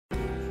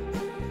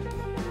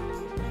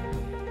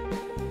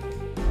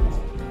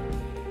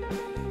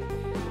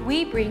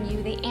we bring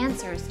you the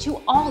answers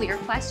to all your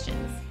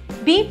questions.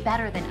 Be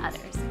better than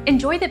others.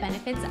 Enjoy the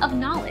benefits of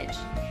knowledge.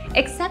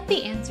 Accept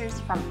the answers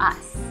from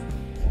us.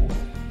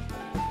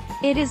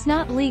 It is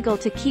not legal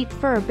to keep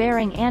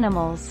fur-bearing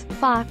animals,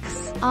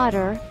 fox,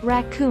 otter,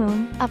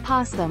 raccoon,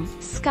 opossum,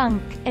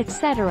 skunk,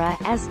 etc.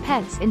 as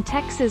pets in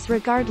Texas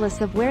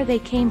regardless of where they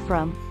came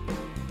from.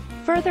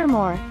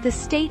 Furthermore, the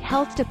state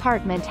health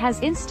department has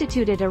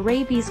instituted a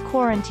rabies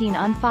quarantine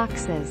on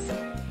foxes.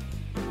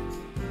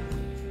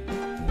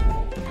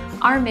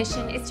 Our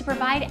mission is to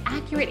provide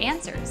accurate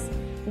answers.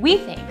 We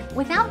think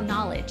without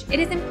knowledge, it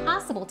is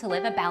impossible to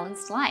live a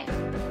balanced life.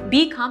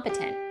 Be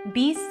competent,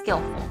 be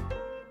skillful.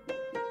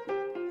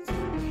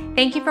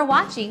 Thank you for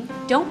watching.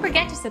 Don't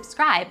forget to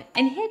subscribe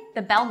and hit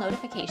the bell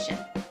notification.